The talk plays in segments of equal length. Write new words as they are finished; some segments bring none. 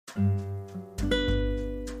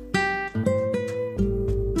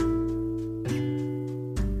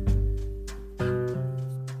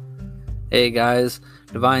Hey guys,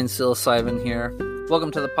 Divine Psilocybin here.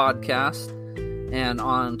 Welcome to the podcast. And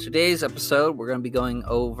on today's episode, we're going to be going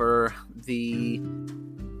over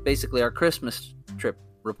basically our Christmas trip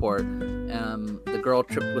report. The girl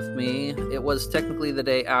tripped with me. It was technically the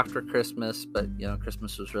day after Christmas, but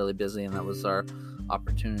Christmas was really busy and that was our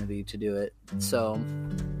opportunity to do it. So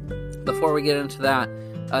before we get into that,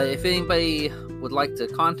 if anybody would like to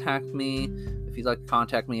contact me, if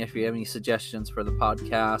you have any suggestions for the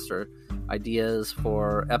podcast or ideas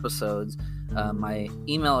for episodes, my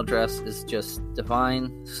email address is just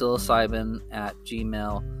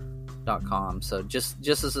divinepsilocybin@gmail.com. So just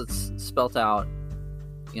as it's spelt out,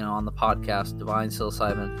 on the podcast,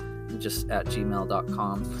 divinepsilocybin, just at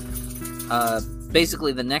gmail.com.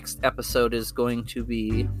 Basically, the next episode is going to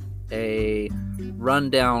be a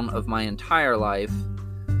rundown of my entire life.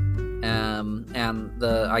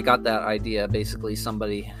 I got that idea. Basically,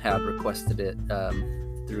 somebody had requested it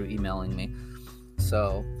through emailing me.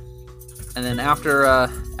 So, and then after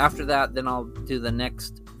that, then I'll do the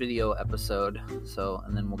next video episode. So,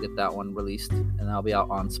 and then we'll get that one released, and that'll be out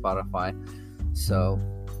on Spotify. So,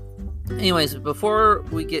 anyways, before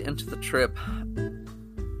we get into the trip,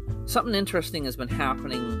 something interesting has been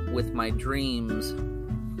happening with my dreams,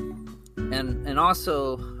 and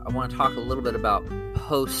also I want to talk a little bit about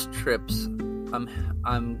post trips.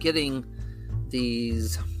 I'm getting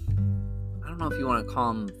these, I don't know if you want to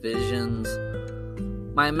call them visions.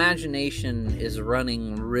 My imagination is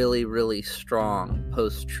running really, really strong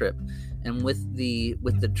post trip, and with the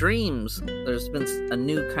dreams, there's been a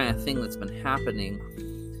new kind of thing that's been happening.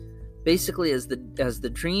 Basically, as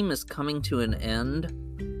the dream is coming to an end,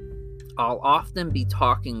 I'll often be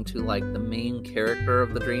talking to the main character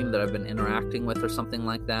of the dream that I've been interacting with or something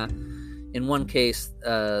like that. In one case,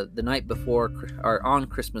 the night before, or on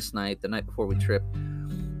Christmas night, the night before we tripped,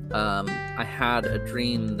 I had a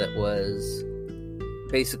dream that was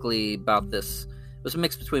basically about this. It was a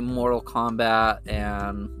mix between Mortal Kombat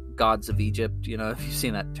and Gods of Egypt, if you've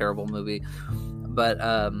seen that terrible movie. But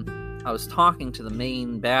I was talking to the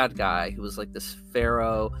main bad guy, who was like this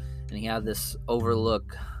pharaoh, and he had this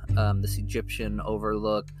overlook, this Egyptian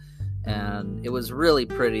overlook, and it was really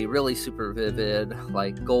pretty, really super vivid,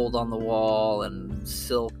 like gold on the wall and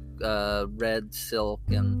silk, red silk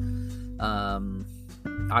and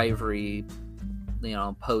ivory,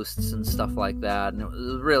 posts and stuff like that, and it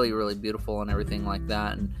was really, really beautiful and everything like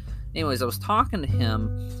that. And anyways, I was talking to him,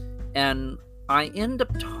 and I end up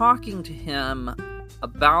talking to him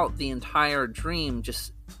about the entire dream,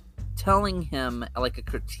 just telling him like a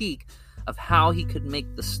critique of how he could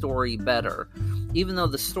make the story better. Even though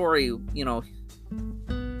the story, he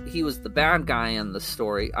was the bad guy in the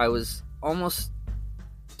story, I was almost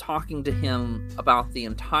talking to him about the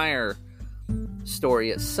entire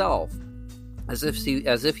story itself, as if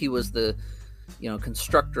he was the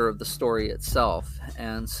constructor of the story itself.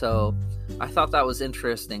 And so I thought that was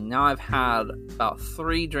interesting. Now I've had about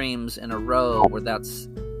 3 dreams in a row where that's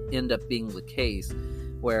end up being the case,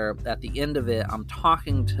 where at the end of it, I'm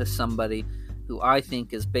talking to somebody who I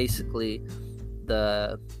think is basically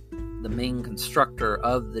the main constructor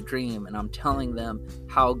of the dream, and I'm telling them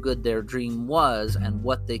how good their dream was and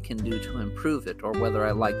what they can do to improve it, or whether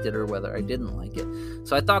I liked it or whether I didn't like it.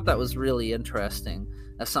 So I thought that was really interesting.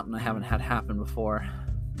 That's something I haven't had happen before.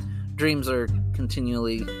 Dreams are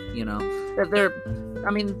continually, they're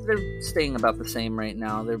staying about the same right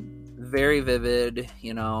now. They're very vivid,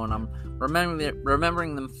 and I'm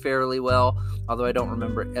remembering them fairly well, although I don't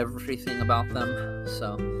remember everything about them.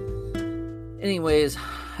 So anyways,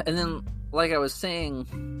 and then like I was saying,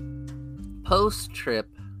 post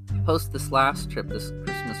this last trip, this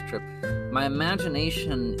Christmas trip, my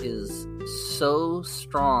imagination is so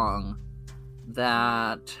strong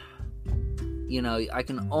that I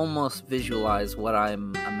can almost visualize what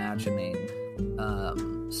I'm imagining.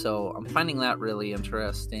 So I'm finding that really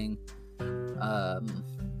interesting.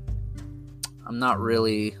 I'm not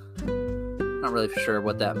really sure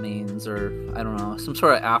what that means, or I don't know, some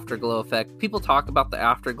sort of afterglow effect. People talk about the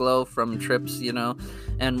afterglow from trips,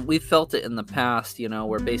 and we've felt it in the past,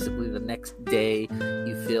 where basically the next day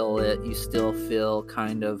you feel it, you still feel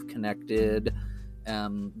kind of connected,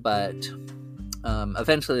 but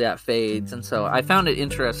eventually that fades. And so I found it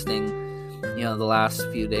interesting, the last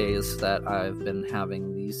few days that I've been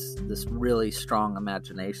having this really strong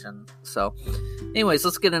imagination. So anyways,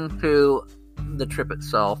 let's get into the trip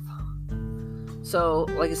itself. So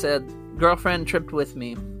like I said, girlfriend tripped with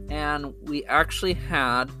me, and we actually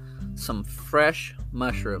had some fresh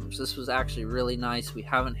mushrooms. This was actually really nice. We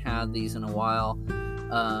haven't had these in a while.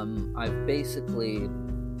 I've basically,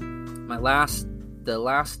 the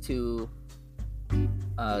last 2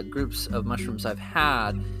 groups of mushrooms I've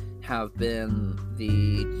had have been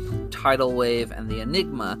the tidal wave and the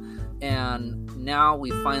enigma, and now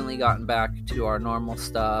we've finally gotten back to our normal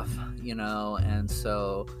stuff, and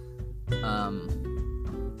so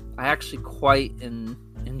I actually quite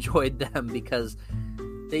enjoyed them because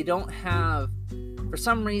they don't have, for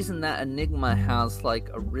some reason, that enigma has like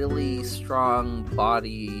a really strong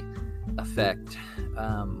body effect,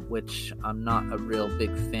 which I'm not a real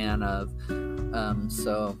big fan of.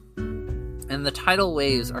 And the tidal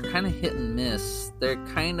waves are kind of hit and miss. They're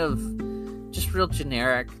kind of just real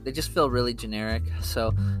generic. They just feel really generic.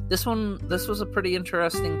 So this was a pretty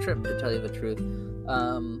interesting trip, to tell you the truth.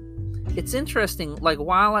 It's interesting, like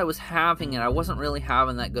while I was having it, I wasn't really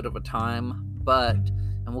having that good of a time,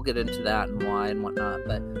 and we'll get into that and why and whatnot,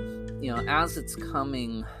 but as it's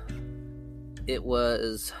coming, it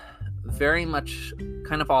was very much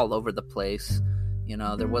kind of all over the place.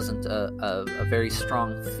 There wasn't a very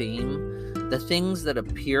strong theme. The things that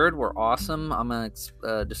appeared were awesome. I'm going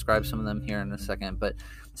to describe some of them here in a second, but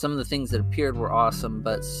some of the things that appeared were awesome,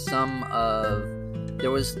 but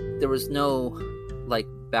there was no like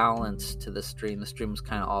balance to the stream. The stream was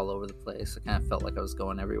kind of all over the place. I kind of felt like I was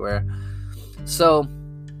going everywhere. So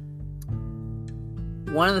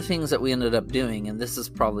one of the things that we ended up doing, and this is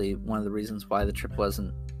probably one of the reasons why the trip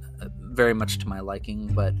wasn't very much to my liking,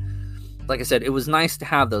 but like I said, it was nice to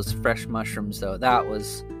have those fresh mushrooms, though. That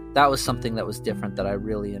was something that was different that I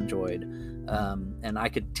really enjoyed, and I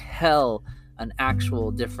could tell an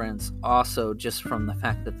actual difference also just from the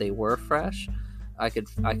fact that they were fresh. I could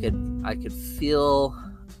feel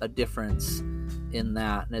a difference in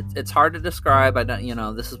that, and it's hard to describe. I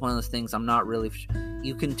don't, this is one of those things I'm not really.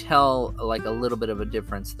 You can tell like a little bit of a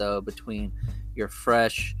difference though between your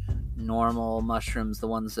fresh, normal mushrooms, the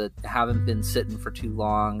ones that haven't been sitting for too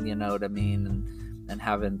long, you know what I mean, and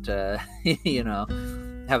haven't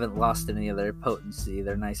haven't lost any of their potency.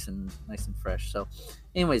 They're nice and fresh. So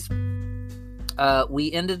anyways,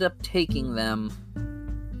 we ended up taking them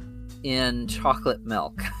in chocolate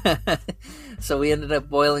milk. So we ended up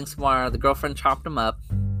boiling some water. The girlfriend chopped them up.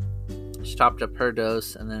 She chopped up her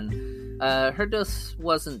dose, and then her dose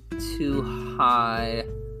wasn't too high.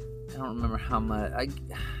 I don't remember how much.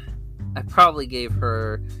 I probably gave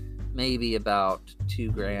her maybe about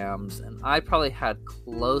 2 grams, and I probably had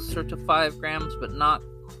closer to 5 grams, but not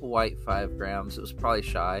quite 5 grams. It was probably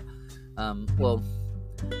shy.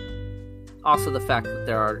 Also the fact that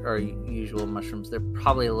there are usual mushrooms, they're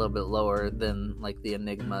probably a little bit lower than like the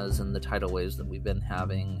enigmas and the tidal waves that we've been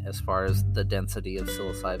having as far as the density of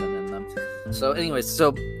psilocybin in them. So anyways,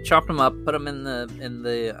 chopped them up, put them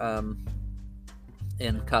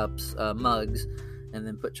in cups, mugs, and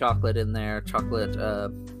then put chocolate in there, chocolate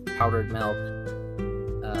powdered milk,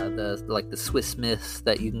 the Swiss Miss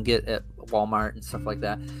that you can get at Walmart and stuff like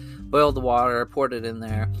that. Boiled the water, poured it in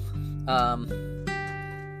there.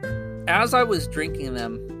 As I was drinking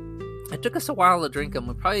them, it took us a while to drink them.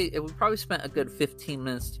 We probably spent a good 15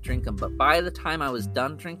 minutes to drink them, but by the time I was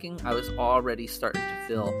done drinking, I was already starting to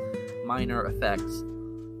feel minor effects.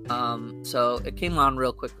 So it came on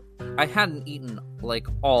real quick. I hadn't eaten like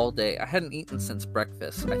all day. I hadn't eaten since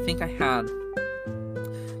breakfast. I think I had,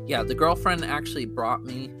 the girlfriend actually brought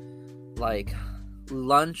me like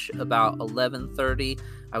lunch about 11:30.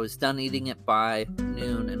 I was done eating it by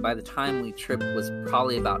noon, and by the time we tripped was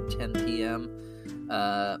probably about 10 p.m.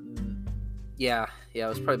 It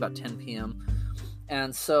was probably about 10 p.m.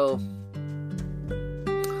 And so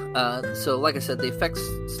like I said, the effects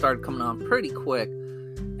started coming on pretty quick,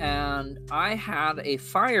 and I had a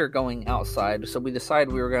fire going outside, so we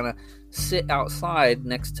decided we were going to sit outside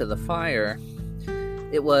next to the fire.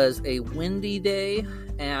 It was a windy day,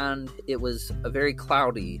 and it was a very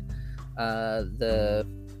cloudy. The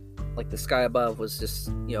sky above was just,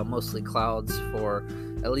 mostly clouds for,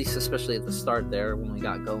 at least especially at the start there when we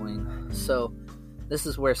got going. So this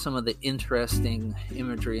is where some of the interesting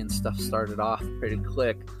imagery and stuff started off pretty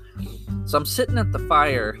quick. So I'm sitting at the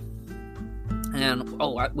fire, and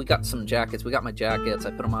we got some jackets. We got my jackets.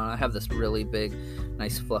 I put them on. I have this really big,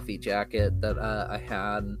 nice fluffy jacket that I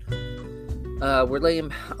had. And, we're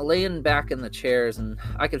laying back in the chairs, and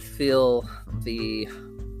I could feel the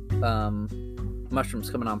mushrooms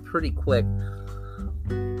coming on pretty quick.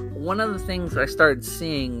 One of the things I started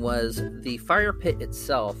seeing was the fire pit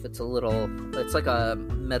itself. It's like a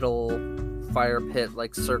metal fire pit,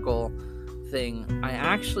 like circle thing. I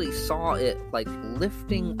actually saw it like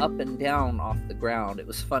lifting up and down off the ground. It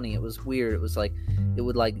was funny. It was weird. It was like it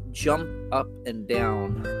would like jump up and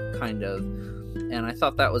down kind of, and I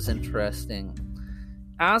thought that was interesting.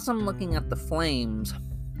 As I'm looking at the flames,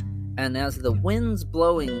 And as the wind's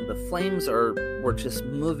blowing, the flames were just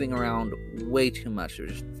moving around way too much. They were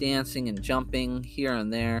just dancing and jumping here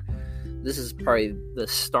and there. This is probably the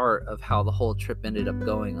start of how the whole trip ended up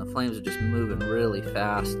going. The flames are just moving really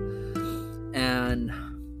fast. And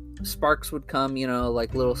sparks would come,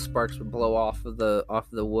 like little sparks would blow off of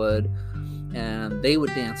the wood, and they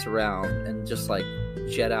would dance around and just like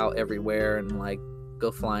jet out everywhere and like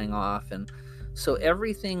go flying off. And so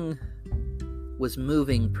everything was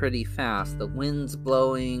moving pretty fast. The wind's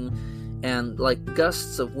blowing, and like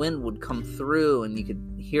gusts of wind would come through, and you could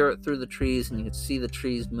hear it through the trees, and you could see the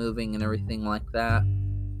trees moving and everything like that.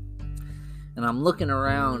 And I'm looking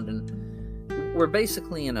around, and we're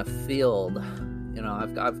basically in a field.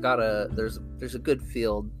 I've got there's a good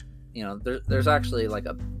field. There's actually like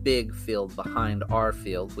a big field behind our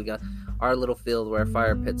field. We got our little field where our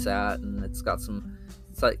fire pit's at, and it's got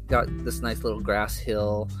this nice little grass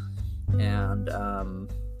hill. And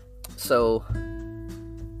so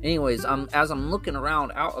anyways, as I'm looking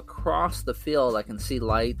around out across the field, I can see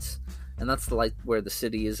lights, and that's the light where the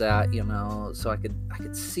city is at, so I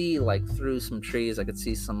could see like through some trees. I could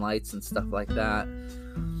see some lights and stuff like that.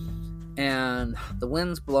 And the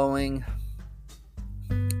wind's blowing,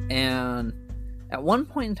 and at one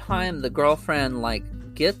point in time, the girlfriend like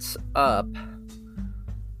gets up,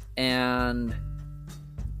 and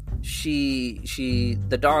we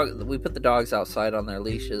put the dogs outside on their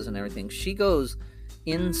leashes and everything. She goes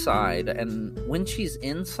inside, and when she's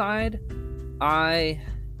inside, I'm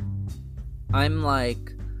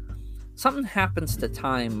like, something happens to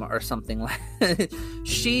time or something. Like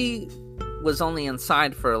she was only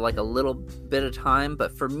inside for like a little bit of time,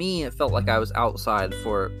 but for me it felt like I was outside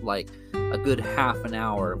for like a good half an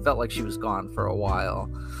hour. It felt like she was gone for a while.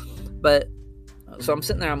 But so I'm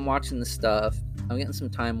sitting there, I'm watching this stuff, I'm getting some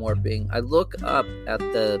time warping. I look up at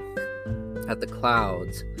the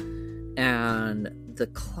clouds, and the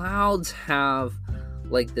clouds have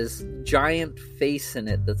like this giant face in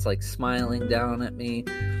it that's like smiling down at me,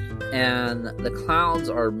 and the clouds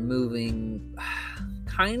are moving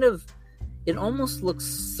kind of, it almost looks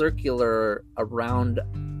circular around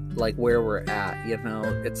like where we're at,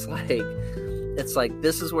 it's like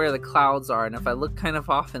this is where the clouds are, and if I look kind of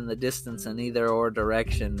off in the distance in either or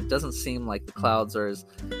direction, it doesn't seem like the clouds are as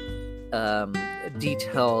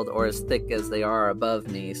detailed or as thick as they are above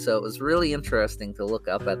me. So it was really interesting to look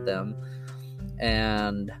up at them.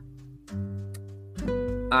 And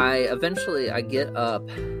I get up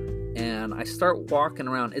and I start walking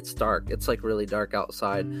around. It's dark. It's like really dark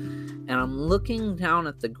outside. And I'm looking down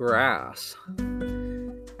at the grass.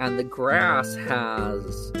 And the grass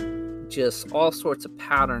has just all sorts of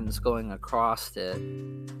patterns going across it.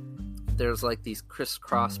 There's like these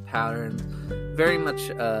crisscross patterns. Very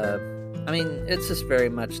much, it's just very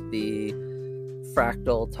much the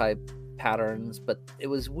fractal type patterns, but it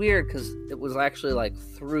was weird because it was actually like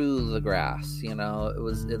through the grass,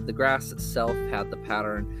 the grass itself had the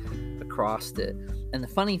pattern across it. And the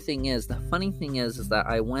funny thing is that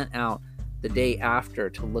I went out the day after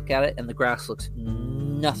to look at it, and the grass looks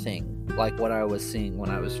nothing like what I was seeing when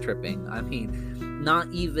I was tripping. I mean, not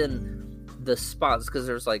even the spots, because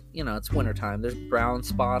there's like, it's wintertime, there's brown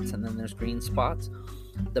spots and then there's green spots.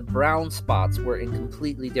 The brown spots were in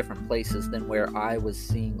completely different places than where I was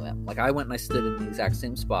seeing them. Like I went and I stood in the exact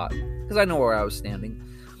same spot because I know where I was standing,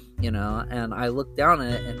 and I looked down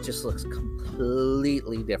at it and it just looks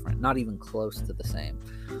completely different, not even close to the same.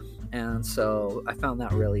 And so I found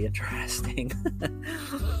that really interesting.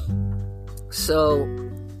 So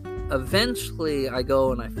eventually I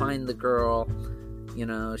go and I find the girl,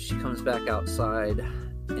 she comes back outside,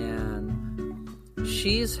 and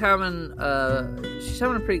she's having a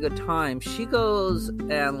pretty good time. She goes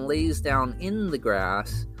and lays down in the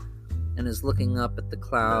grass and is looking up at the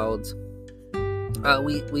clouds.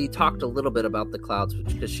 We talked a little bit about the clouds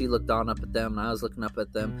because she looked on up at them and I was looking up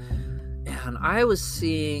at them, and I was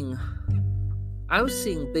seeing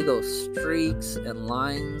big old streaks and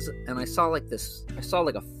lines, and I saw like a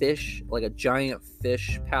fish, like a giant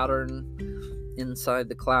fish pattern inside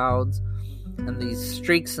the clouds. And these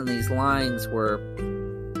streaks and these lines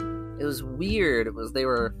it was weird. They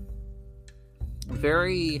were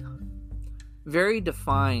very, very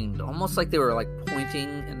defined, almost like they were like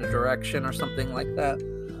pointing in a direction or something like that.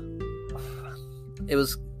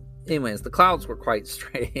 Anyways, the clouds were quite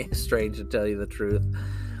strange to tell you the truth.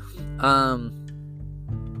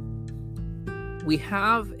 We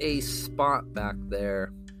have a spot back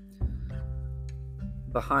there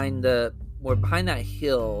behind that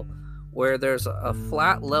hill where there's a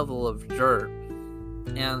flat level of dirt,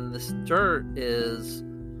 and this dirt it's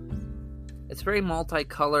very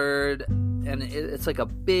multicolored, and it's like a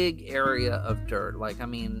big area of dirt. Like, I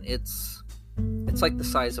mean, it's like the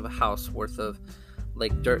size of a house worth of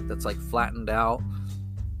like dirt that's like flattened out.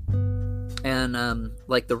 And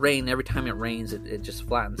like the rain, every time it rains, it just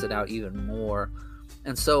flattens it out even more.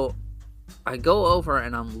 And so I go over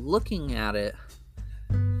and I'm looking at it,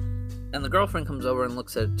 and the girlfriend comes over and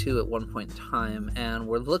looks at it too at one point in time, and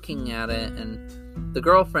we're looking at it, and the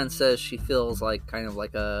girlfriend says she feels like kind of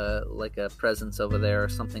like a presence over there or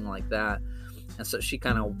something like that. And so she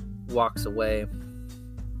kind of walks away,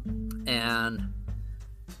 and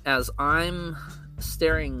as I'm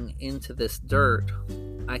staring into this dirt,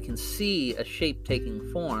 I can see a shape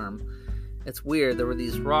taking form. It's weird. There were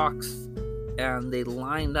these rocks, and they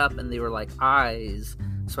lined up, and they were like eyes.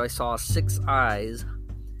 So I saw 6 eyes,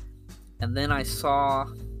 and then I saw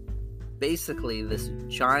basically this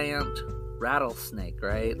giant rattlesnake,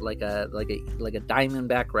 right? Like a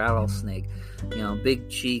diamondback rattlesnake. You know, big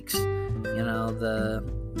cheeks. You know,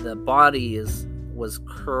 the body was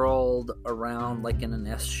curled around like in an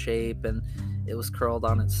S shape, and it was curled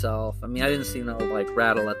on itself. I mean, I didn't see no like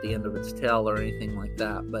rattle at the end of its tail or anything like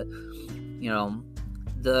that, but you know,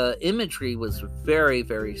 the imagery was very,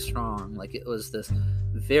 very strong. Like, it was this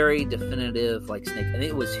very definitive like snake, and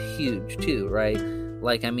it was huge too, right?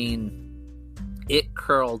 Like, I mean, it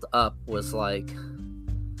curled up was like,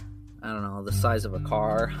 I don't know, the size of a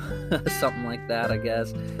car, something like that, I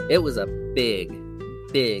guess. It was a big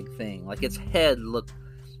thing. Like, its head looked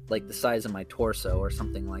like the size of my torso or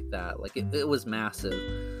something like that. Like, it was massive.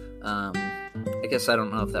 I guess I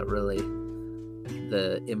don't know if that really,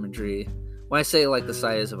 the imagery, when I say like the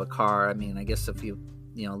size of a car, I mean, I guess if you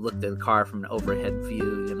looked at the car from an overhead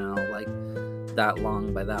view, you know, like that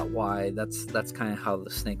long by that wide, that's kind of how the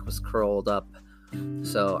snake was curled up.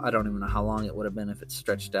 So I don't even know how long it would have been if it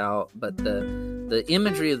stretched out, but the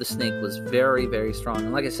imagery of the snake was very, very strong.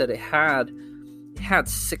 And like I said, it had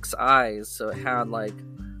 6 eyes, so it had like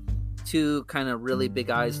 2 kind of really big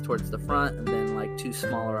eyes towards the front, and then like 2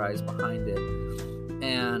 smaller eyes behind it.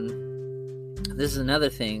 And this is another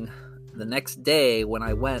thing. The next day when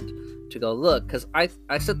I went to go look, because I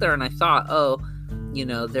sit there and I thought, oh, you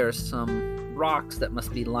know, there's some rocks that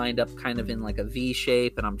must be lined up kind of in like a V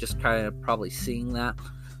shape, and I'm just kind of probably seeing that.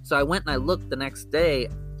 So I went and I looked the next day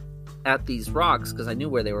at these rocks because I knew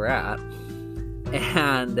where they were at,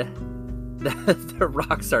 and the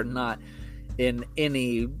rocks are not in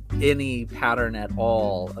any pattern at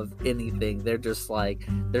all of anything. They're just like,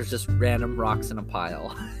 there's just random rocks in a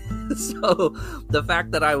pile. So the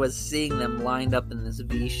fact that I was seeing them lined up in this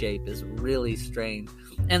V shape is really strange.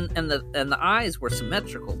 And the eyes were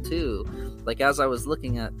symmetrical too. Like, as I was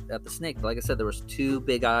looking at the snake, like I said, there was 2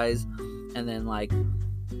 big eyes, and then like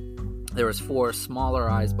there was 4 smaller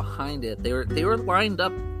eyes behind it. They were lined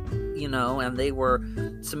up, you know, and they were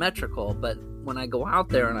symmetrical. But when I go out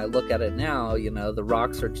there and I look at it now, you know, the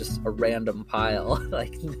rocks are just a random pile.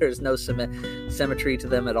 Like, there's no symmetry to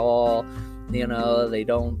them at all. You know, they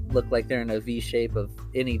don't look like they're in a V shape of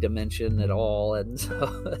any dimension at all. And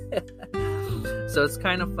so so it's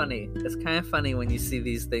kind of funny. It's kind of funny when you see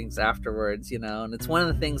these things afterwards, you know. And it's one of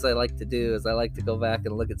the things I like to do, is I like to go back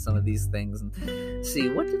and look at some of these things and see,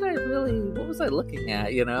 what was I looking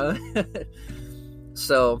at, you know?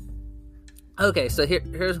 So okay, so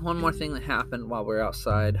here's one more thing that happened while we're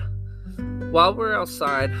outside. While we're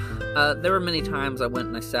outside, there were many times I went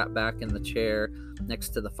and I sat back in the chair next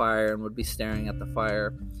to the fire and would be staring at the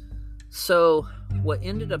fire. So what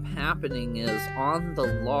ended up happening is, on the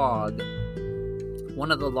log,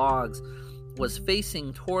 one of the logs was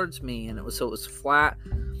facing towards me, and it was flat,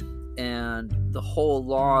 and the whole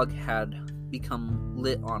log had become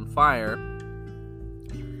lit on fire,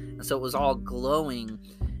 and so it was all glowing,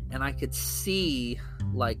 and I could see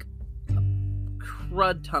like a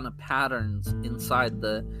crud ton of patterns inside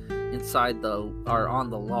the or on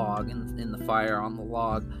the log, in the fire on the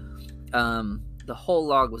log. The whole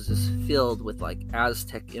log was just filled with like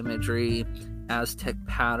Aztec imagery, Aztec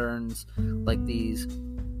patterns, like these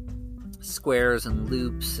squares and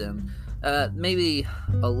loops, and maybe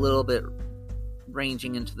a little bit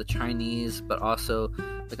ranging into the Chinese, but also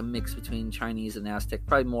like a mix between Chinese and Aztec,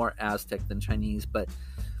 probably more Aztec than Chinese. But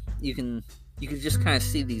you could just kind of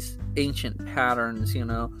see these ancient patterns, you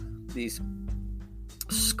know, these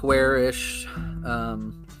squarish,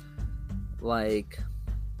 like,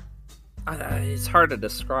 it's hard to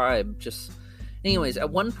describe. Just, anyways,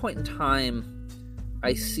 at one point in time,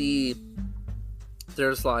 I see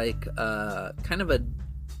there's like kind of a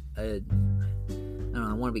I don't know,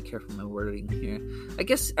 I want to be careful with my wording here. I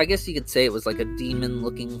guess you could say it was like a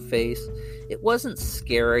demon-looking face. It wasn't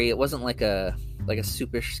scary. It wasn't like a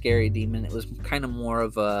super scary demon. It was kind of more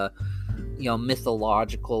of a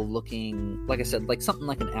mythological looking, like I said, like something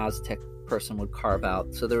like an Aztec person would carve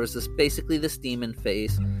out. So there was basically this demon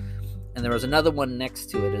face, and there was another one next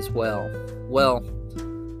to it as well. Well,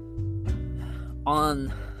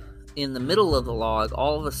 in the middle of the log,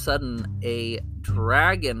 all of a sudden a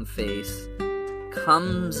dragon face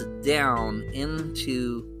comes down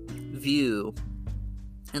into view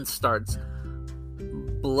and starts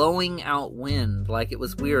blowing out wind. Like, it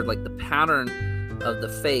was weird. Like, the pattern of the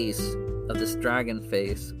face of this dragon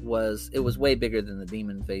face was way bigger than the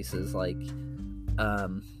demon faces. Like, it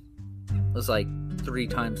was like 3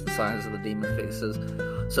 times the size of the demon faces.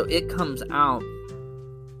 So it comes out,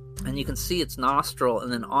 and you can see its nostril,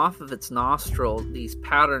 and then off of its nostril, these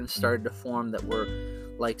patterns started to form that were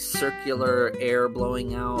like circular air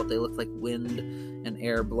blowing out. They looked like wind and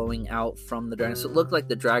air blowing out from the dragon. So it looked like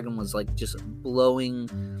the dragon was like just blowing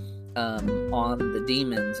on the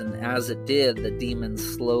demons, and as it did, the demons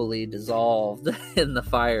slowly dissolved in the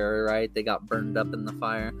fire, right? They got burned up in the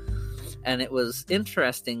fire. And it was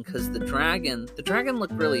interesting because the dragon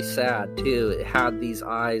looked really sad too. It had these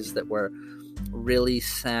eyes that were really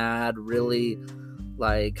sad, really,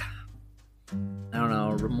 like, I don't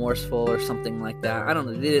know, remorseful or something like that. I don't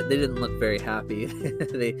know. They didn't look very happy.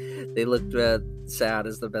 they looked sad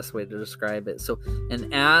is the best way to describe it. So,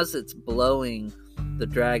 and as it's blowing, the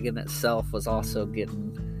dragon itself was also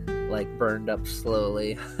getting like burned up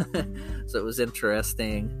slowly. So it was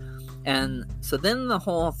interesting. And so then the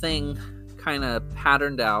whole thing kind of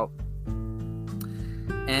patterned out,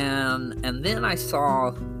 and then I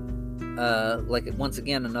saw like, once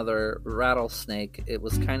again, another rattlesnake. It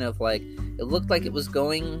was kind of like, it looked like it was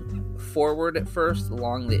going forward at first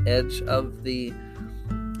along the edge of the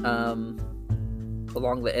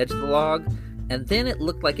log, and then it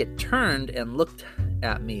looked like it turned and looked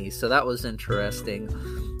at me. So that was interesting.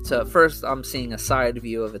 So at first I'm seeing a side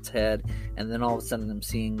view of its head, and then all of a sudden I'm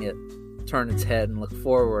seeing it turn its head and look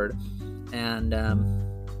forward, and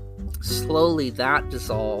slowly that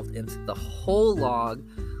dissolved into the whole log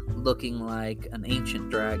looking like an ancient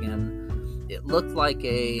dragon. It looked like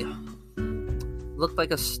a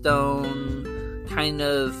stone, kind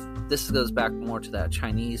of. This goes back more to that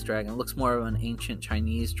Chinese dragon. It looks more of an ancient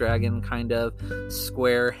Chinese dragon, kind of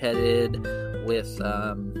square-headed with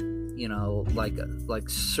like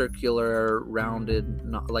circular, rounded,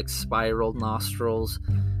 like spiraled nostrils.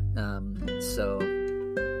 So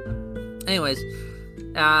anyways,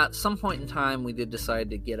 at some point in time, we did decide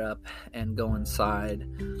to get up and go inside.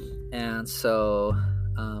 And so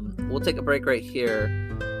we'll take a break right here,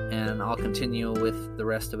 and I'll continue with the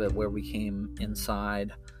rest of it where we came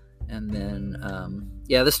inside. And then,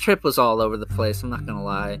 this trip was all over the place. I'm not going to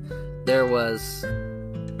lie. There was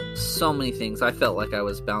so many things. I felt like I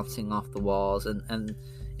was bouncing off the walls. And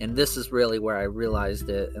this is really where I realized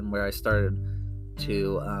it, and where I started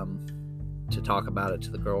to talk about it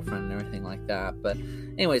to the girlfriend and everything like that. But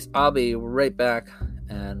anyways, I'll be right back,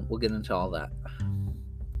 and we'll get into all that.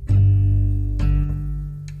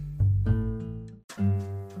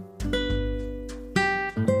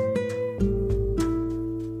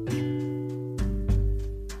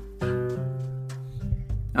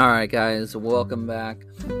 Alright guys, welcome back.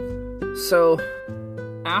 So,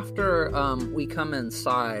 after we come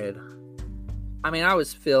inside, I mean, I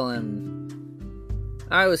was feeling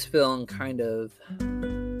kind of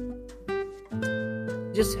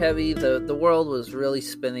just heavy. The world was really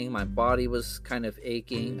spinning. My body was kind of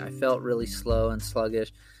aching. I felt really slow and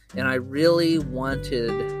sluggish. And I really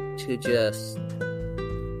wanted to just,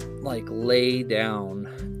 like, lay down.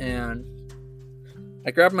 And I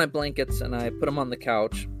grabbed my blankets and I put them on the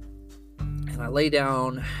couch. And I lay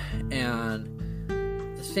down, and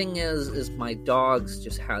the thing is my dogs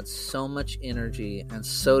just had so much energy, and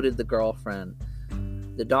so did the girlfriend.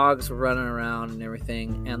 The dogs were running around and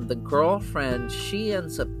everything, and the girlfriend, she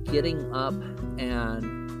ends up getting up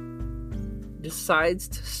and decides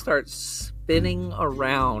to start spinning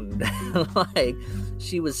around. Like,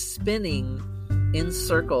 she was spinning in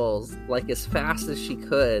circles, like, as fast as she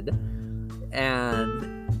could, and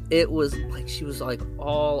it was like she was like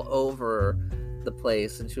all over the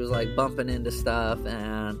place, and she was like bumping into stuff,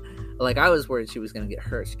 and like I was worried she was gonna get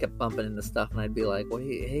hurt. She kept bumping into stuff, and I'd be like,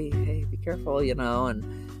 "Wait, hey, be careful," you know.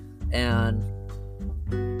 And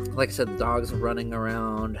like I said, the dogs were running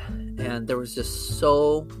around, and there was just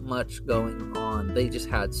so much going on. They just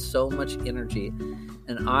had so much energy,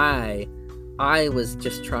 and I was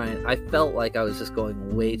just trying. I felt like I was just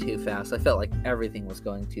going way too fast. I felt like everything was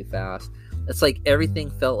going too fast. It's like everything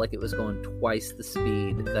felt like it was going twice the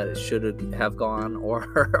speed that it should have gone,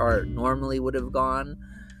 or normally would have gone.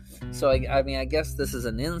 So I mean, I guess this is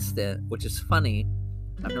an instant, which is funny,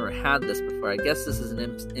 I've never had this before. I guess this is an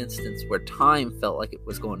instance where time felt like it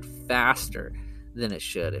was going faster than it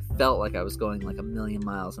should. It felt like I was going like 1,000,000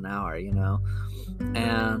 miles an hour, you know?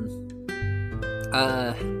 And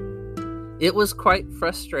it was quite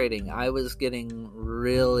frustrating. I was getting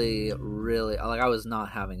really, like, I was not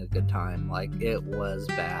having a good time. Like, it was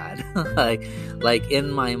bad. like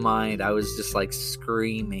in my mind, I was just like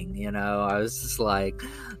screaming, you know? I was just like,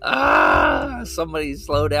 somebody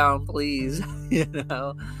slow down, please, you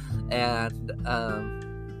know? And,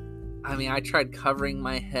 I mean, I tried covering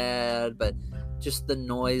my head, but just the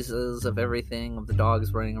noises of everything, of the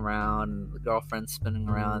dogs running around, the girlfriend spinning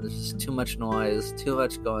around, there's just too much noise, too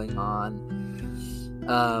much going on.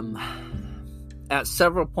 At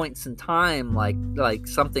several points in time, like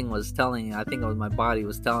something was telling me, I think it was my body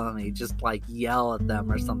was telling me, just like yell at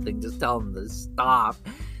them or something, just tell them to stop,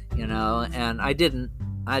 you know? And I didn't.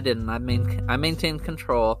 I maintained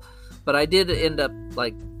control, but I did end up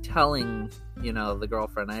like telling, you know, the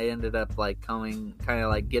girlfriend. I ended up like kind of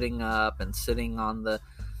like getting up and sitting on the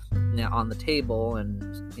table,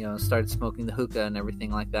 and, you know, started smoking the hookah and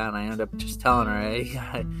everything like that. And I ended up just telling her, hey,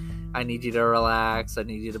 I need you to relax. I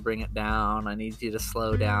need you to bring it down. I need you to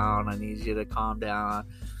slow down. I need you to calm down.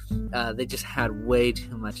 They just had way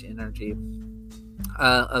too much energy.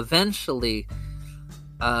 Eventually,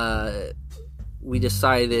 we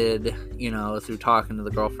decided, you know, through talking to the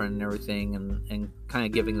girlfriend and everything, and kind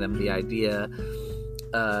of giving them the idea,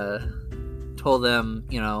 told them,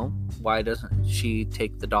 you know, why doesn't she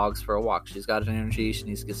take the dogs for a walk? She's got energy. She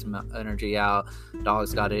needs to get some energy out.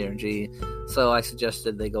 Dogs got energy. So I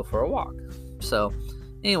suggested they go for a walk. So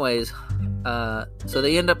anyways, so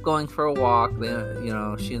they end up going for a walk. They, you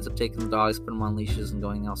know, she ends up taking the dogs, putting them on leashes and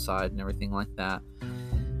going outside and everything like that.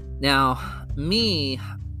 Now, me,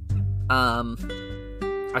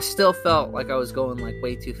 I still felt like I was going like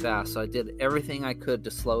way too fast, so I did everything I could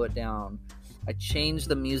to slow it down. I changed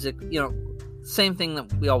the music, you know, same thing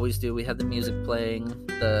that we always do. We had the music playing,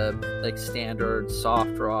 the like standard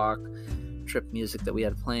soft rock trip music that we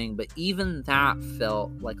had playing, but even that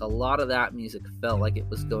felt like, a lot of that music felt like it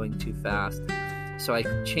was going too fast. So I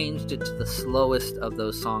changed it to the slowest of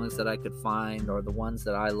those songs that I could find, or the ones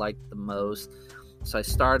that I liked the most. So I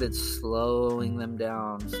started slowing them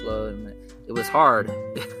down, It was hard.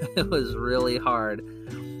 It was really hard.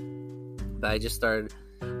 But I just started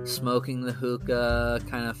smoking the hookah,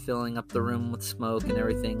 kind of filling up the room with smoke and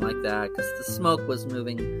everything like that, because the smoke was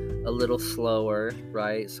moving a little slower,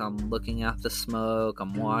 right? So I'm looking at the smoke,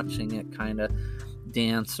 I'm watching it kind of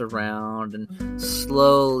dance around, and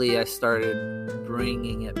slowly I started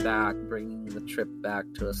bringing the trip back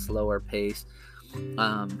to a slower pace.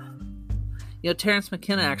 You know, Terence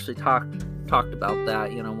McKenna actually talked about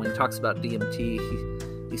that. You know, when he talks about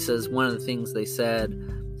DMT, he says one of the things they said,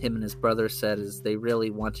 him and his brother said, is they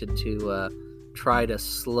really wanted to try to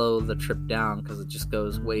slow the trip down because it just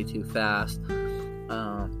goes way too fast.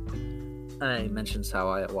 And he mentions how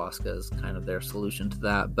ayahuasca is kind of their solution to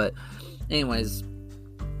that. But anyways,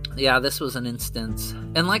 yeah, this was an instance.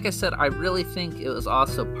 And like I said, I really think it was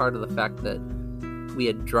also part of the fact that we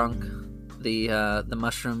had drunk the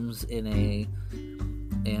mushrooms in a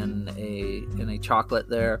chocolate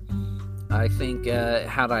there. I think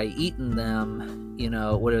had I eaten them, you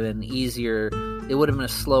know, it would have been easier. It would have been a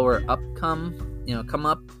slower come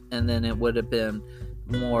up, and then it would have been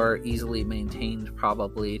more easily maintained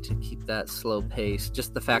probably to keep that slow pace.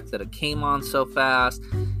 Just the fact that it came on so fast,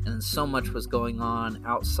 and so much was going on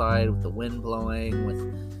outside with the wind blowing, with,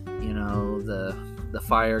 you know, the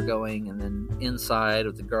fire going, and then inside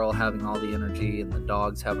with the girl having all the energy and the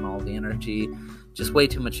dogs having all the energy. Just way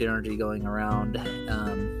too much energy going around.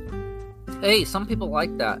 Hey, some people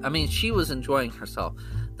like that. I mean, she was enjoying herself.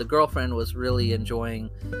 The girlfriend was really enjoying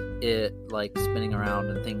it, like spinning around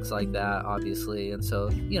and things like that, obviously. And so,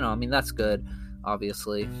 you know, I mean, that's good,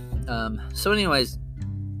 obviously. So anyways,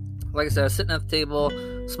 like I said, I was sitting at the table,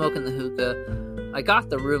 smoking the hookah. I got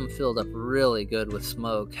the room filled up really good with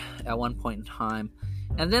smoke at one point in time.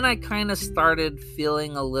 And then I kind of started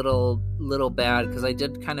feeling a little bad, because I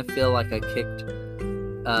did kind of feel like I kicked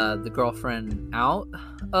the girlfriend out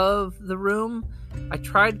of the room. I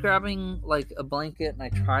tried grabbing like a blanket, and I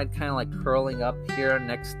tried kind of like curling up here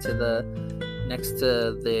next to the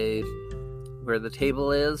where the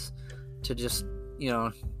table is, to just, you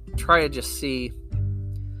know, try to just see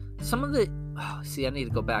some of the I need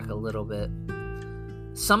to go back a little bit.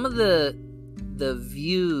 Some of the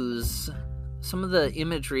views, some of the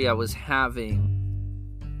imagery I was having,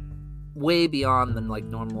 way beyond the like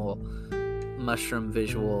normal mushroom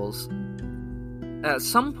visuals. At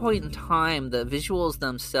some point in time, the visuals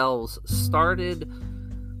themselves started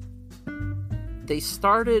they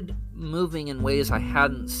started moving in ways I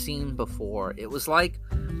hadn't seen before. It was like,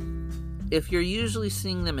 if you're usually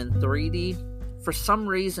seeing them in 3D, for some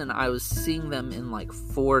reason I was seeing them in like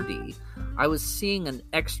 4D. I was seeing an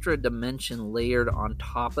extra dimension layered on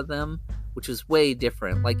top of them, which is way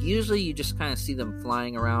different. Like, usually you just kind of see them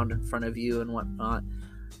flying around in front of you and whatnot,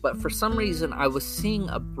 but for some reason I was seeing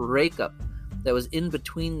a breakup that was in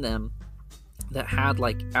between them that had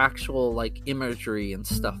like actual like imagery and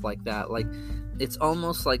stuff like that. Like, it's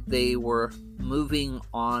almost like they were moving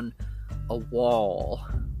on a wall,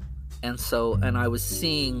 and I was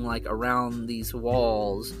seeing like around these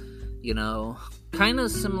walls, you know, kind of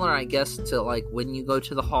similar, I guess, to like when you go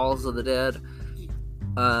to the halls of the dead.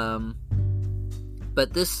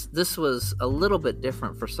 But this was a little bit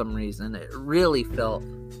different for some reason. It really felt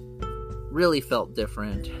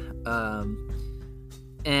different.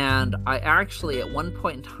 And I actually, at one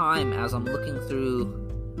point in time, as I'm looking through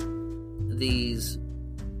these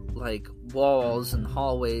like walls and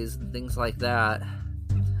hallways and things like that,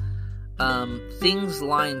 things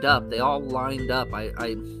lined up. They all lined up.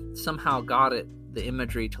 I somehow got the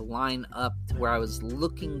imagery to line up to where I was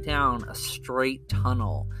looking down a straight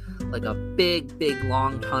tunnel, like a big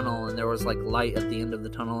long tunnel, and there was like light at the end of the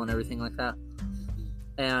tunnel and everything like that.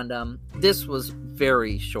 And this was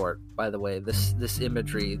very short, by the way, this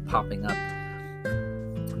imagery popping up.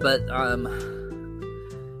 But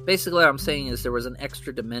basically what I'm saying is there was an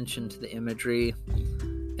extra dimension to the imagery,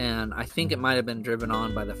 and I think it might have been driven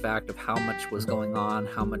on by the fact of how much was going on,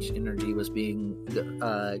 how much energy was being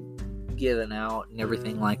given out and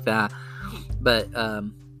everything like that. But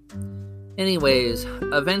anyways,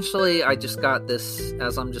 eventually I just got this,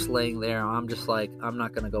 as I'm just laying there, I'm just like, I'm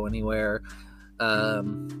not going to go anywhere.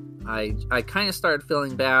 I kind of started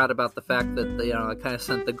feeling bad about the fact that, you know, I kind of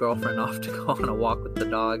sent the girlfriend off to go on a walk with the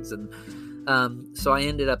dogs, and so I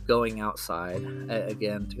ended up going outside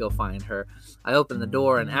again to go find her. I opened the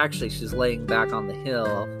door, and actually she's laying back on the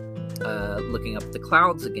hill, looking up at the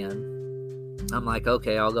clouds again. I'm like,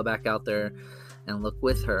 okay, I'll go back out there and look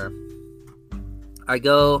with her. I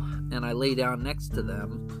go and I lay down next to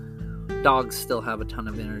them. Dogs still have a ton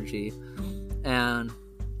of energy, and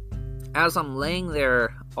as I'm laying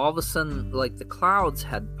there, all of a sudden, like, the clouds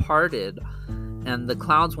had parted, and the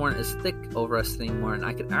clouds weren't as thick over us anymore, and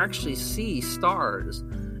I could actually see stars,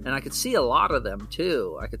 and I could see a lot of them,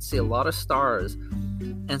 too. I could see a lot of stars,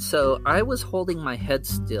 and so I was holding my head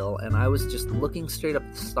still, and I was just looking straight up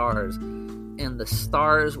at the stars, and the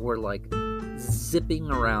stars were, like,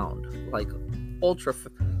 zipping around, like, ultra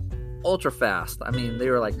fast. I mean, they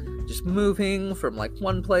were, like, just moving from like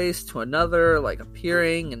one place to another, like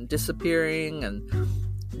appearing and disappearing and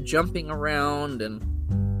jumping around and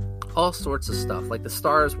all sorts of stuff. Like, the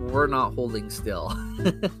stars were not holding still.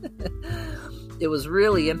 It was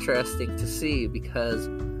really interesting to see, because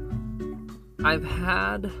I've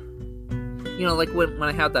had, you know, like when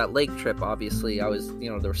I had that lake trip, obviously I was, you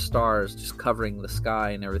know, there were stars just covering the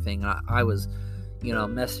sky and everything. I was, you know,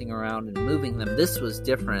 messing around and moving them. This was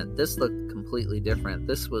different. This looked completely different.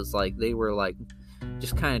 This was like they were like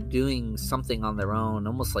just kind of doing something on their own,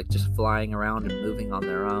 almost like just flying around and moving on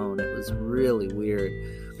their own. It was really weird.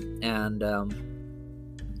 And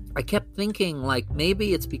I kept thinking, like,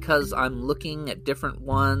 maybe it's because I'm looking at different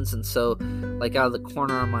ones, and so, like, out of the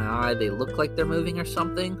corner of my eye, they look like they're moving or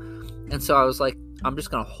something. And so I was like, I'm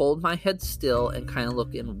just going to hold my head still and kind of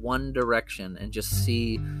look in one direction and just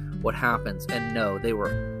see what happens. And no, they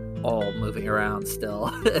were all moving around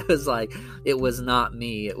still. It was like, it was not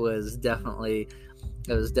me. It was definitely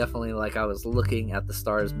like I was looking at the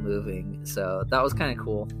stars moving. So that was kind of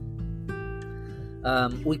cool.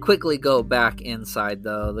 We quickly go back inside,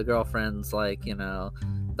 though. The girlfriend's like, you know,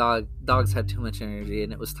 dogs had too much energy,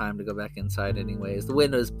 and it was time to go back inside anyways. The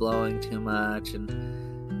wind was blowing too much, and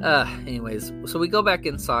anyways, so we go back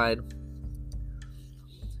inside,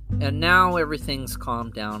 and now everything's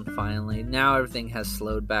calmed down finally. Now everything has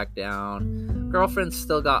slowed back down. Girlfriend's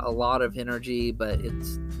still got a lot of energy, but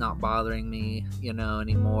it's not bothering me, you know,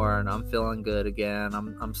 anymore, and I'm feeling good again.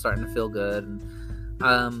 I'm starting to feel good.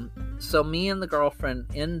 And, so me and the girlfriend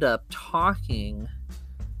end up talking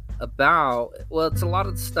about, well, it's a lot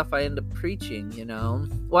of the stuff I end up preaching, you know.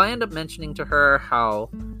 Well, I end up mentioning to her how,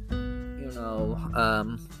 you know,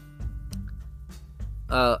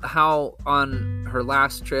 how on her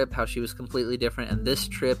last trip, how she was completely different, and this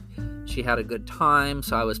trip she had a good time.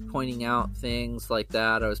 So I was pointing out things like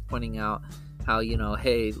that. I was pointing out how, you know,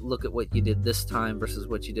 hey, look at what you did this time versus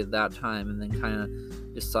what you did that time, and then kind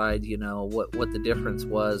of decide, you know, what the difference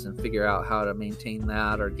was, and figure out how to maintain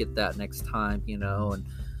that or get that next time, you know.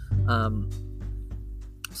 And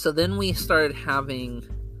so then we started having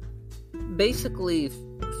basically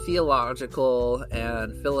theological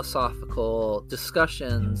and philosophical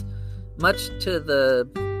discussions, much to the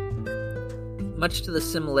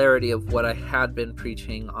similarity of what I had been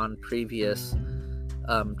preaching on previous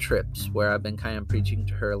trips, where I've been kind of preaching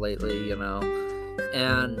to her lately,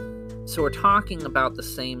 and so we're talking about the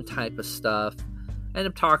same type of stuff. I end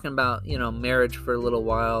up talking about, marriage for a little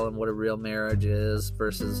while and what a real marriage is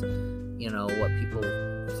versus, what people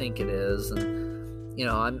think it is. And,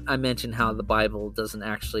 I mentioned how the Bible doesn't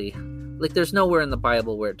actually, there's nowhere in the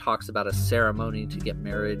Bible where it talks about a ceremony to get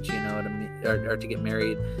marriage, or to get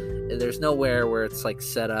married. There's nowhere where it's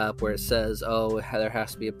set up where it says, oh, there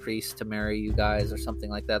has to be a priest to marry you guys or something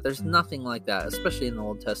like that. There's nothing like that, especially in the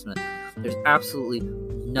Old Testament. There's absolutely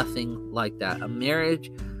nothing like that. A marriage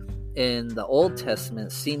in the Old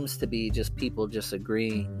Testament seems to be just people just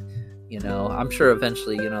agreeing. I'm sure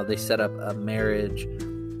eventually, they set up a marriage,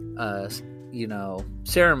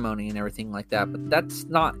 ceremony and everything like that, but that's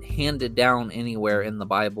not handed down anywhere in the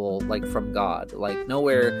Bible, from God.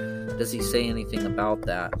 Nowhere does he say anything about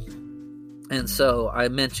that. And so I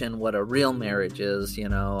mentioned what a real marriage is.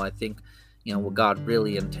 I think, what God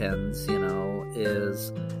really intends,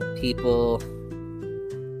 is people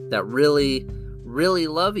that really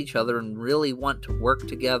love each other and really want to work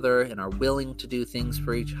together and are willing to do things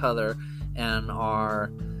for each other and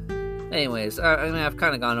are... Anyways, I've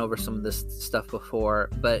kind of gone over some of this stuff before,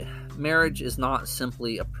 but marriage is not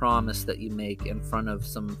simply a promise that you make in front of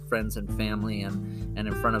some friends and family and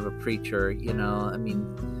in front of a preacher,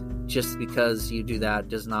 just because you do that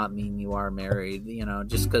does not mean you are married,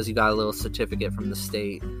 just because you got a little certificate from the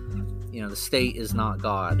state. The state is not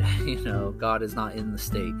God. God is not in the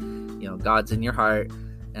state. God's in your heart.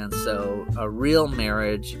 And so a real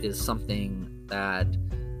marriage is something that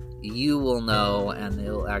you will know, and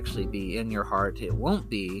it'll actually be in your heart. It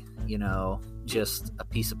won't be, just a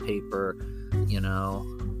piece of paper,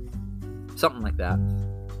 something like that.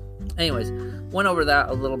 Anyways, went over that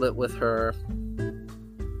a little bit with her.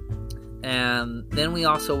 And then we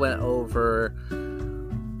also went over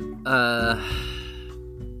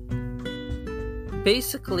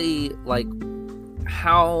basically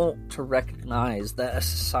how to recognize that a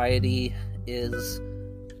society is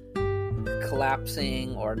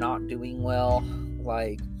collapsing or not doing well,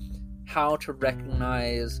 how to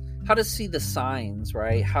recognize, how to see the signs,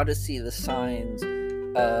 right? How to see the signs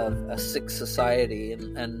of a sick society.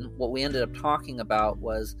 And what we ended up talking about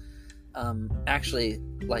was actually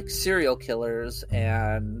serial killers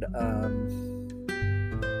and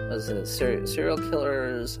serial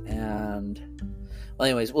killers and... Well,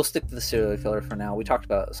 anyways, we'll stick to the serial killer for now. We talked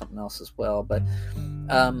about something else as well, but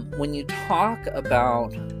when you talk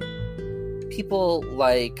about people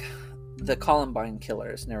like the Columbine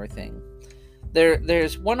killers and everything,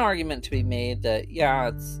 there's one argument to be made that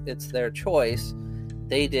it's their choice,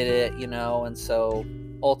 they did it, and so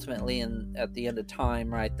ultimately, at the end of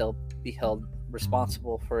time, right, they'll be held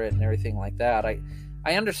responsible for it and everything like that. I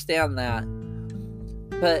understand that.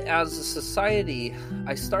 But as a society,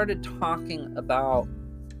 I started talking about,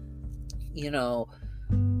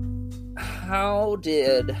 how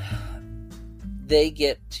did they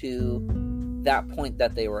get to that point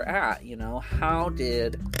that they were at? How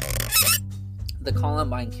did the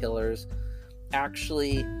Columbine killers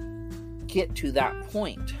actually get to that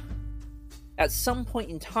point? At some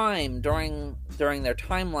point in time during their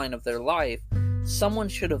timeline of their life, someone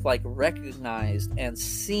should have recognized and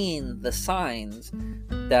seen the signs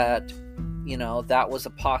that that was a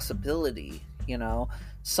possibility.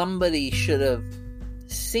 Somebody should have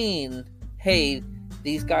seen, hey,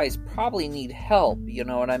 these guys probably need help, you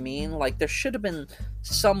know what I mean? There should have been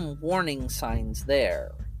some warning signs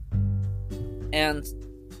there. And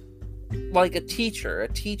a teacher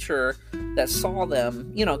that saw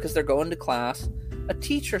them, because they're going to class, a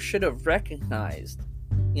teacher should have recognized,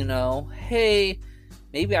 hey,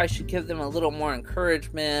 maybe I should give them a little more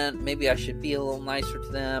encouragement, maybe I should be a little nicer to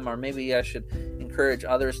them, or maybe I should encourage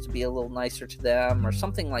others to be a little nicer to them, or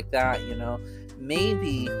something like that,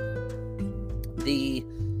 maybe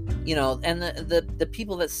and the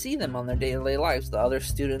people that see them on their day-to-day lives, the other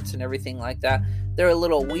students and everything like that, they're a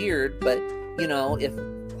little weird, but,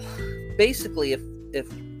 if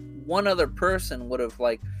one other person would have,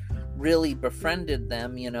 really befriended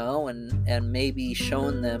them, and maybe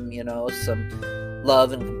shown them, some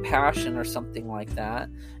love and compassion or something like that.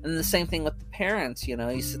 And the same thing with the parents,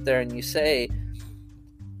 you sit there and you say,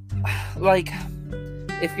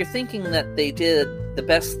 if you're thinking that they did the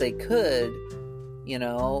best they could,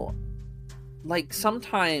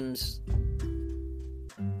 sometimes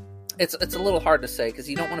it's a little hard to say because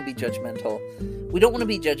you don't want to be judgmental, we don't want to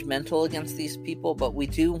be judgmental against these people, but we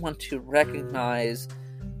do want to recognize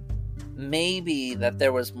maybe that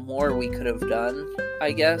there was more we could have done,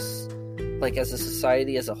 I guess, like as a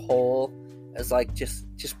society as a whole, as like just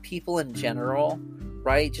people in general,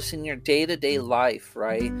 right? Just in your day-to-day life,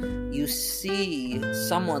 right? You see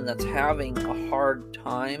someone that's having a hard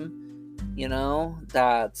time, you know,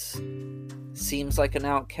 that seems like an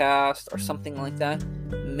outcast or something like that.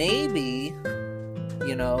 Maybe,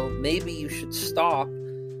 you know, maybe you should stop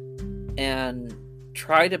and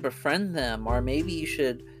try to befriend them, or maybe you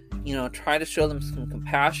should, you know, try to show them some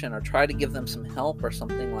compassion, or try to give them some help or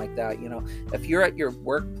something like that. You know, if you're at your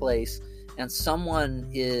workplace and someone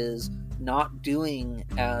is not doing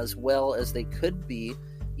as well as they could be,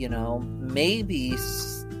 you know, maybe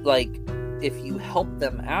like if you help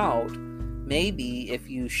them out, maybe if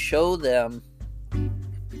you show them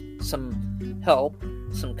some help,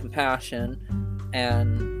 some compassion,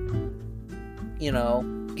 and, you know,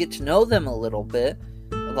 get to know them a little bit,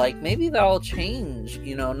 like maybe that'll change,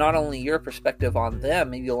 you know, not only your perspective on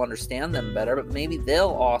them, maybe you'll understand them better, but maybe they'll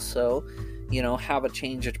also, you know, have a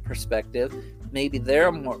change of perspective. Maybe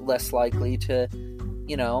they're less likely to,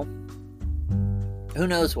 you know, who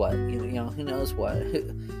knows what, you know, who knows what.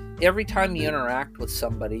 Every time you interact with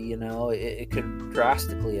somebody, you know, it could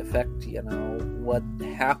drastically affect, you know, what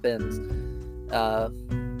happens,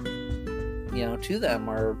 you know, to them,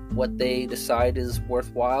 or what they decide is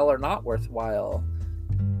worthwhile or not worthwhile,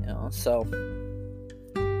 you know. So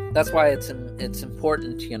that's why it's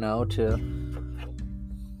important, you know, to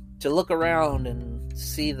look around and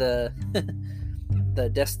see the the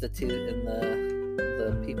destitute and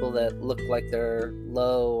the people that look like they're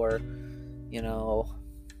low, or, you know,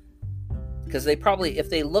 because they probably, if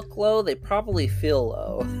they look low, they probably feel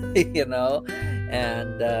low, you know,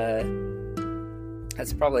 and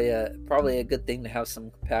that's probably a good thing, to have some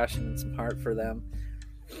compassion and some heart for them.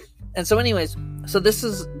 And so anyways, so this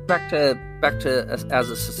is back to as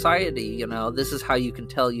a society, you know, this is how you can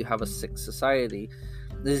tell you have a sick society.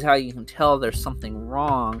 This is how you can tell there's something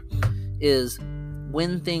wrong, is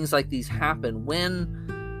when things like these happen,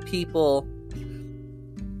 when people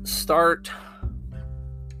start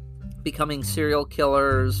becoming serial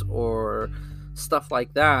killers or stuff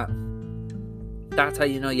like that. That's how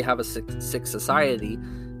you know you have a sick society,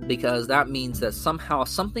 because that means that somehow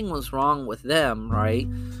something was wrong with them, right?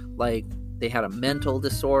 Like they had a mental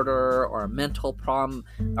disorder or a mental problem,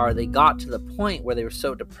 or they got to the point where they were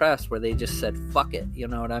so depressed where they just said, fuck it, you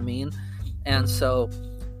know what I mean? And so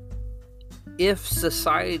if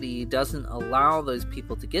society doesn't allow those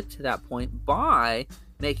people to get to that point by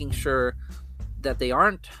making sure that they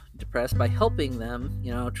aren't depressed, by helping them,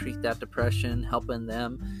 you know, treat that depression, helping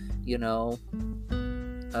them, you know,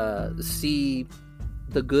 see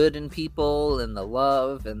the good in people and the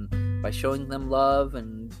love, and by showing them love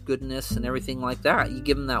and goodness and everything like that, you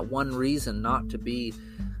give them that one reason not to be,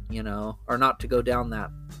 you know, or not to go down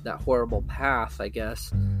that horrible path, I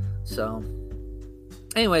guess. So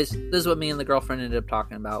anyways, this is what me and the girlfriend ended up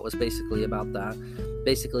talking about, was basically about that.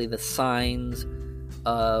 Basically the signs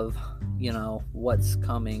of, you know, what's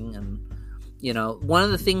coming. And, you know, one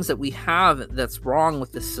of the things that we have that's wrong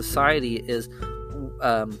with this society is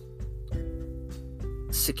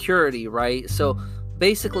security, right? So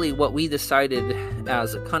basically what we decided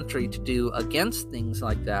as a country to do against things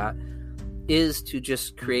like that is to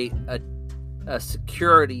just create a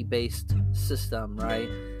security-based system, right?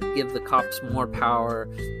 Give the cops more power,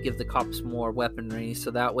 give the cops more weaponry,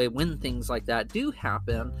 so that way when things like that do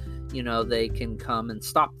happen, you know, they can come and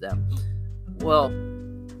stop them. Well,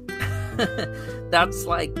 that's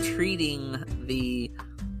like treating the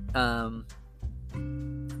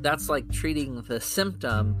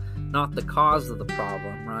symptom, not the cause of the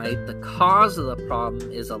problem, right? The cause of the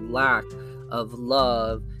problem is a lack of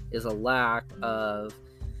love, is a lack of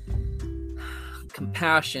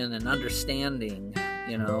compassion and understanding,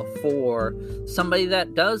 you know, for somebody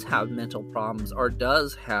that does have mental problems, or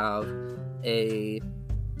does have a,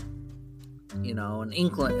 you know, an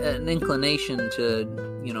inclination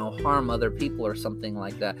to, you know, harm other people or something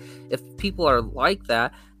like that. If people are like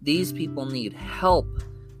that, these people need help,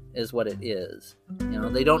 is what it is. You know,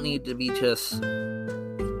 they don't need to be just,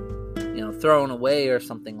 you know, thrown away or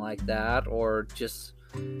something like that, or just,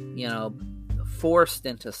 you know, forced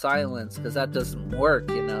into silence, because that doesn't work,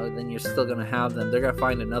 you know. Then you're still going to have them. They're going to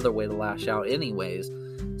find another way to lash out anyways.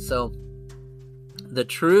 So the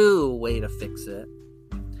true way to fix it,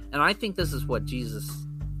 and I think this is what Jesus,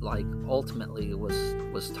 like, ultimately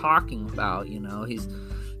was talking about, you know.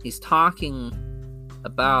 He's talking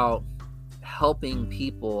about helping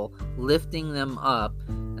people, lifting them up,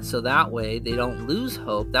 and And so that way they don't lose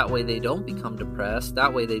hope. That way they don't become depressed.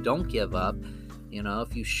 That way they don't give up.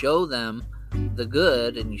 If you show them the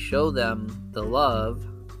good and you show them the love,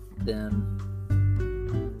 then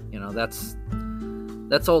that's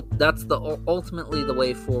ultimately the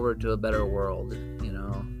way forward to a better world.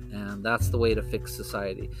 And that's the way to fix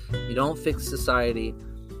society. You don't fix society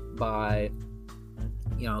by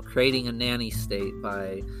creating a nanny state,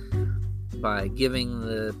 by giving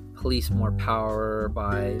the police more power,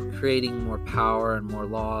 by creating more power and more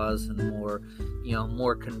laws and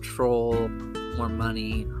more control, more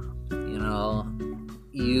money.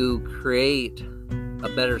 You create a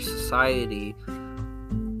better society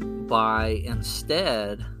by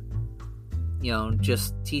instead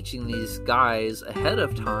just teaching these guys ahead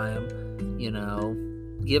of time,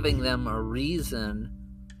 giving them a reason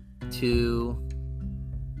to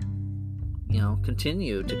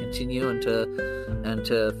continue and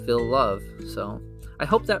to feel love. So I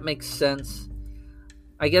hope that makes sense.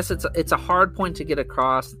 I guess it's a hard point to get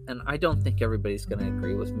across, and I don't think everybody's going to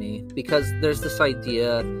agree with me, because there's this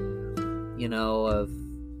idea, of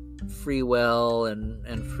free will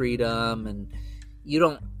and freedom, and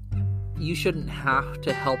you shouldn't have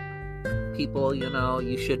to help people.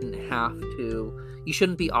 You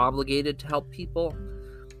shouldn't be obligated to help people.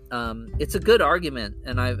 It's a good argument,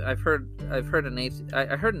 and I heard an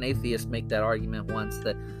atheist make that argument once,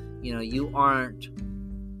 that you aren't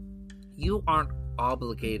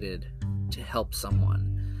obligated to help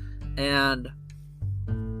someone, and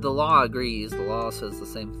the law agrees. The law says the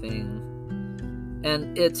same thing,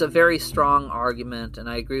 and it's a very strong argument, and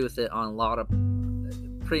I agree with it on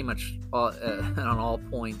pretty much on all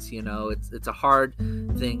points. It's a hard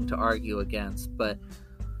thing to argue against, but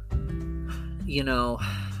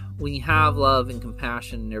when you have love and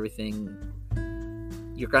compassion and everything,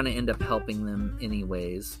 you're going to end up helping them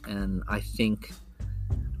anyways. And I think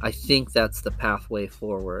that's the pathway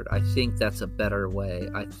forward. I think that's a better way.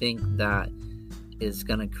 I think that is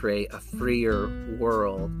going to create a freer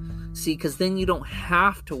world. See, because then you don't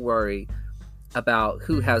have to worry about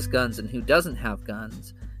who has guns and who doesn't have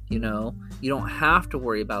guns. You don't have to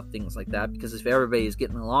worry about things like that, because if everybody's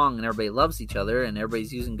getting along and everybody loves each other and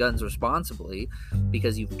everybody's using guns responsibly,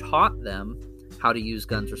 because you've taught them how to use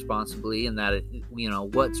guns responsibly, and that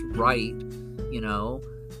what's right,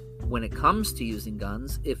 when it comes to using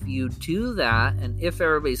guns. If you do that, and if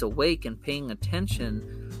everybody's awake and paying attention,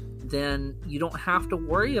 then you don't have to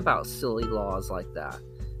worry about silly laws like that.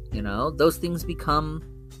 Those things become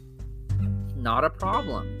not a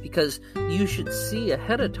problem, because you should see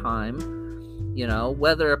ahead of time,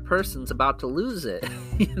 whether a person's about to lose it.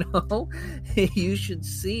 You should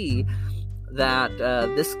see that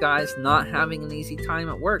this guy's not having an easy time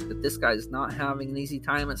at work, that this guy's not having an easy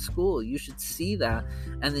time at school. You should see that,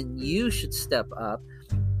 and then you should step up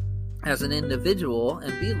as an individual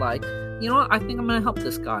and be like, I think I'm going to help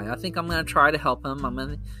this guy. I think I'm going to try to help him. I'm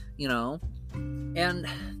going to, and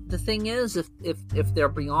the thing is, if they're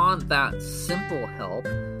beyond that simple help,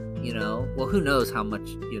 well, who knows how much,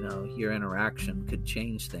 your interaction could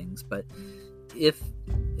change things. But if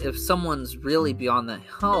someone's really beyond that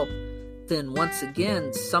help, then once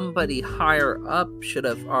again, somebody higher up should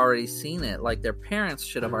have already seen it. Like their parents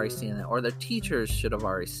should have already seen it, or their teachers should have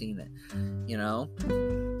already seen it.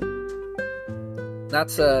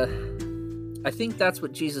 I think that's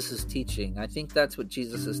what Jesus is teaching. I think that's what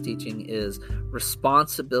Jesus is teaching is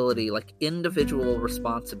responsibility, like individual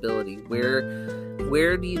responsibility.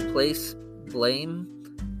 Where do you place blame?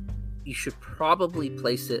 You should probably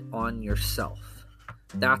place it on yourself.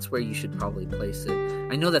 That's where you should probably place it.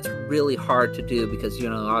 I know that's really hard to do because,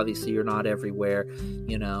 obviously you're not everywhere,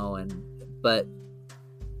 but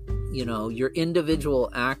your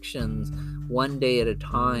individual actions one day at a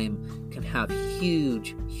time can have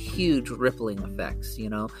huge rippling effects.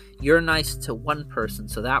 You're nice to one person,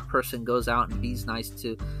 so that person goes out and be nice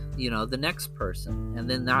to the next person, and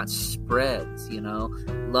then that spreads.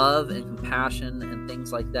 Love and compassion and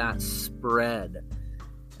things like that spread,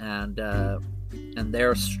 and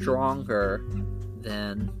they're stronger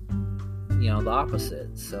than the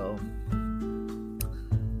opposite. So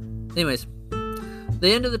anyways,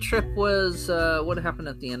 the end of the trip was what happened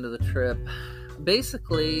at the end of the trip.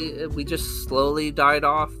 Basically, we just slowly died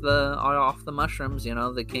off the mushrooms.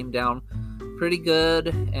 They came down pretty good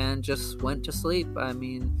and just went to sleep. I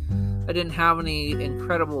mean, I didn't have any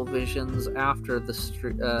incredible visions after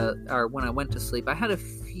or when I went to sleep. I had a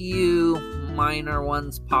few minor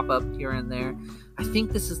ones pop up here and there. I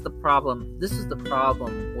think this is the problem. This is the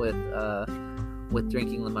problem with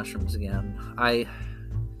drinking the mushrooms again. I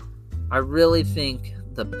really think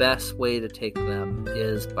the best way to take them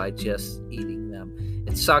is by just eating them.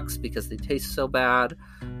 It sucks because they taste so bad,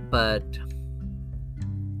 but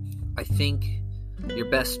I think your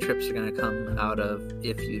best trips are going to come out of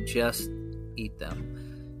if you just eat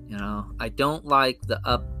them. You know, I don't like the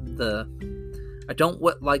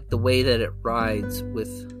way that it rides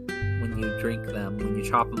with when you drink them, when you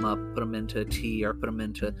chop them up, put them into tea or put them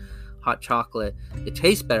into hot chocolate. It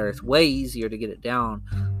tastes better. It's way easier to get it down,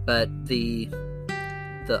 but the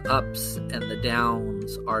ups and the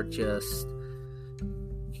downs are just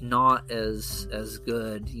not as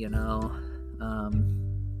good, you know.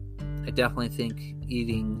 I definitely think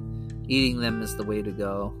eating them is the way to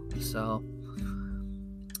go. So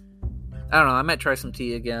I don't know, I might try some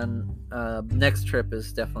tea again. Next trip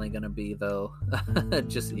is definitely going to be, though,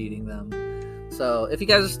 just eating them. So if you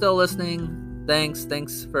guys are still listening,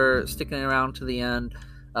 thanks for sticking around to the end.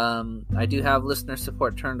 I do have listener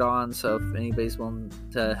support turned on, so if anybody's willing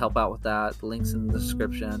to help out with that, the link's in the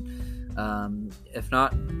description. If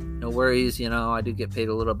not, no worries, you know, I do get paid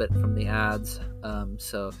a little bit from the ads.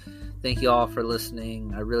 So thank you all for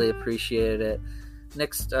listening. I really appreciate it.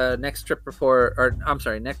 Next trip report, or I'm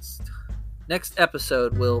sorry, next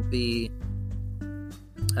episode will be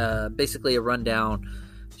basically a rundown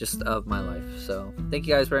just of my life. So thank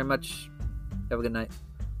you guys very much. Have a good night.